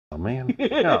Oh, man.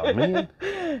 Oh, man.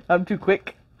 I'm too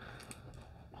quick.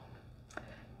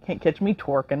 Can't catch me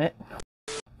twerking it.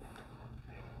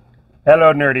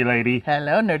 Hello, nerdy lady.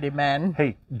 Hello, nerdy man.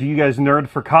 Hey, do you guys nerd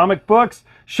for comic books?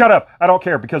 Shut up. I don't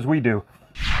care because we do.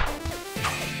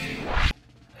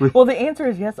 Well, the answer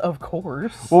is yes, of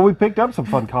course. Well, we picked up some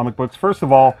fun comic books. First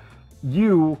of all,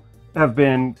 you have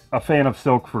been a fan of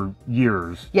Silk for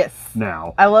years. Yes.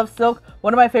 Now. I love Silk.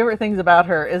 One of my favorite things about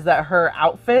her is that her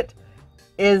outfit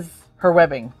is her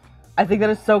webbing. I think that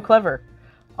is so clever.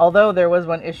 Although there was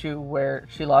one issue where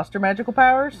she lost her magical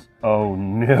powers. Oh,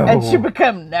 no. And she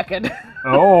became naked.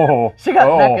 Oh. She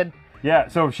got naked. Yeah,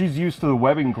 so if she's used to the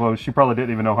webbing clothes, she probably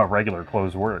didn't even know how regular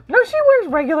clothes work. No, she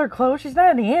wears regular clothes. She's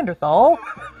not a Neanderthal.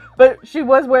 But she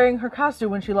was wearing her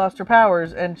costume when she lost her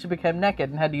powers and she became naked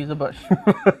and had to use a bush.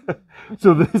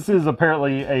 So this is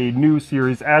apparently a new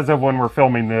series as of when we're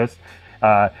filming this.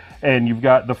 And you've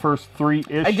got the first 3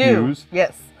 issues. I do,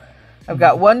 yes. I've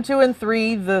got 1, 2, and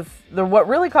 3. The what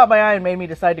really caught my eye and made me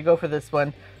decide to go for this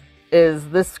one is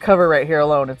this cover right here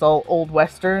alone. It's all old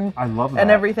Western. I love that.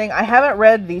 And everything. I haven't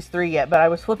read these 3 yet, but I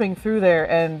was flipping through there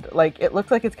and like it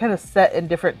looks like it's kind of set in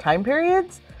different time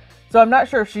periods. So I'm not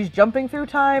sure if she's jumping through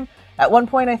time. At one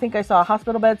point, I think I saw a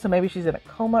hospital bed, so maybe she's in a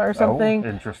coma or something. Oh,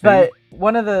 interesting. But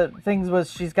one of the things was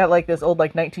she's got like this old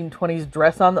like 1920s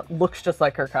dress on that looks just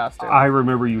like her costume. I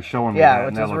remember you showing me that,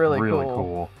 and that looked really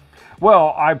cool.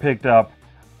 Well, I picked up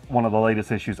one of the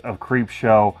latest issues of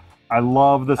Creepshow. I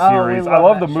love the series. I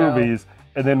love the movies.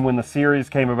 And then when the series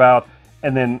came about,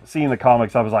 and then seeing the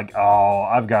comics, I was like, oh,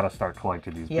 I've got to start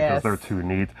collecting these because they're too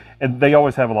neat. And they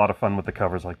always have a lot of fun with the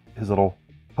covers, like his little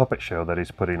puppet show that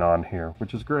he's putting on here,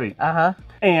 which is great.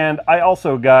 And I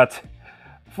also got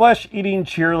Flesh-Eating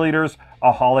Cheerleaders,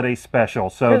 a holiday special.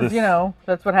 So this, you know,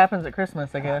 that's what happens at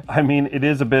Christmas, I guess. I mean, it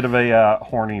is a bit of a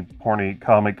horny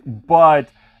comic, but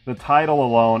the title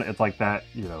alone, it's like that,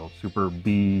 you know, super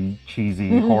B,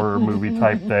 cheesy horror movie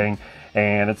type thing.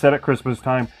 And it's set at Christmas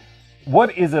time.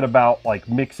 What is it about, like,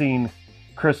 mixing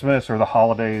Christmas or the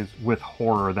holidays with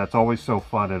horror that's always so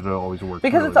fun and it always works?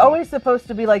 Because really it's well. always supposed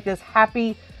to be like this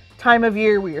happy time of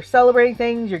year where you're celebrating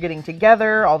things, you're getting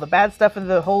together, all the bad stuff of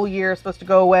the whole year is supposed to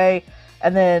go away,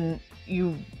 and then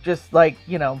you just like,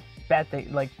 you know, bad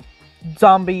things like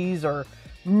zombies or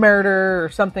murder or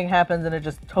something happens and it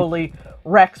just totally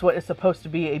wrecks what is supposed to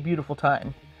be a beautiful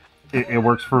time. It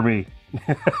works for me.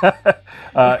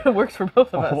 It works for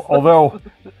both of us. Although,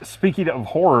 speaking of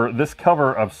horror, this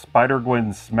cover of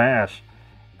Spider-Gwen Smash,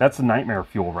 that's nightmare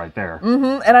fuel right there.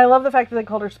 And I love the fact that they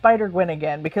called her Spider-Gwen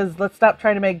again, because let's stop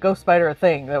trying to make Ghost Spider a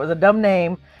thing. That was a dumb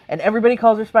name, and everybody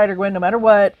calls her Spider-Gwen no matter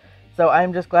what, so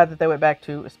I'm just glad that they went back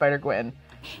to Spider-Gwen.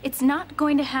 It's not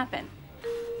going to happen.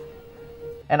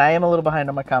 And I am a little behind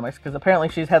on my comics, because apparently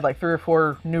she's had like 3 or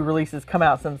 4 new releases come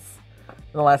out since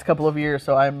the last couple of years,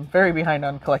 so I'm very behind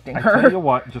on collecting her. I tell you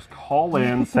what, just call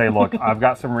in, say, look, I've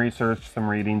got some research, some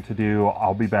reading to do.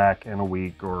 I'll be back in a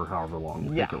week or however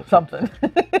long. Yeah, something.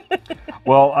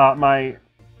 Well, my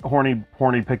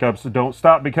horny pickups don't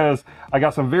stop because I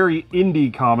got some very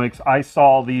indie comics. I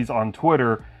saw these on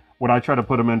Twitter. When I tried to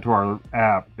put them into our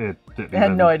app, it didn't. I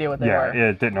had no idea what they were. Yeah,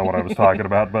 it didn't know what I was talking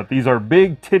about. But these are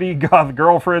Big Tiddie Goth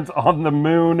Girlfriends on the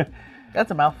Moon. That's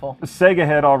a mouthful. Sega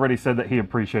had already said that he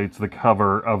appreciates the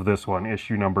cover of this one,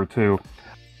 issue number 2.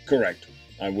 Correct.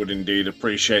 I would indeed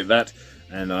appreciate that,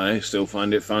 and I still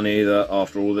find it funny that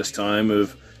after all this time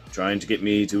of trying to get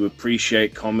me to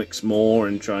appreciate comics more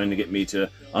and trying to get me to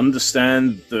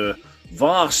understand the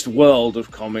vast world of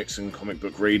comics and comic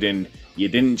book reading, you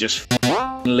didn't just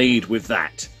lead with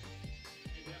that.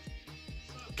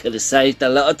 Could have saved a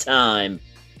lot of time.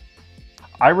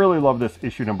 I really love this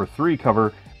issue number 3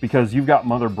 cover because you've got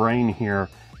Mother Brain here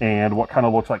and what kind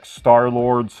of looks like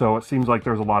Star-Lord, so it seems like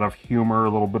there's a lot of humor, a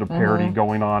little bit of parody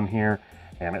going on here,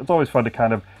 and it's always fun to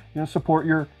kind of, you know, support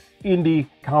your indie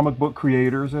comic book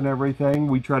creators and everything.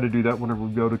 We try to do that whenever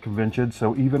we go to conventions,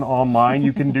 so even online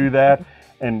you can do that,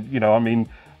 and, you know, I mean,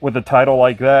 with a title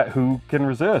like that, who can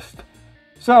resist?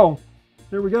 So,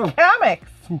 there we go.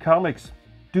 Comics! Some comics.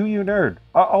 Do you nerd?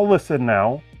 I'll listen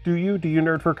now. Do you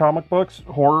nerd for comic books?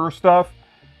 Horror stuff?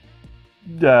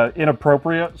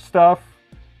 Inappropriate stuff?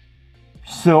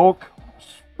 Silk?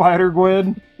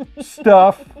 Spider-Gwen?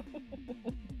 stuff?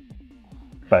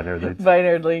 Bye, nerdlings. Bye,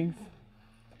 nerdlings.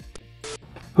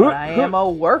 I am a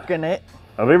working it.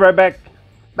 I'll be right back.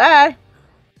 Bye!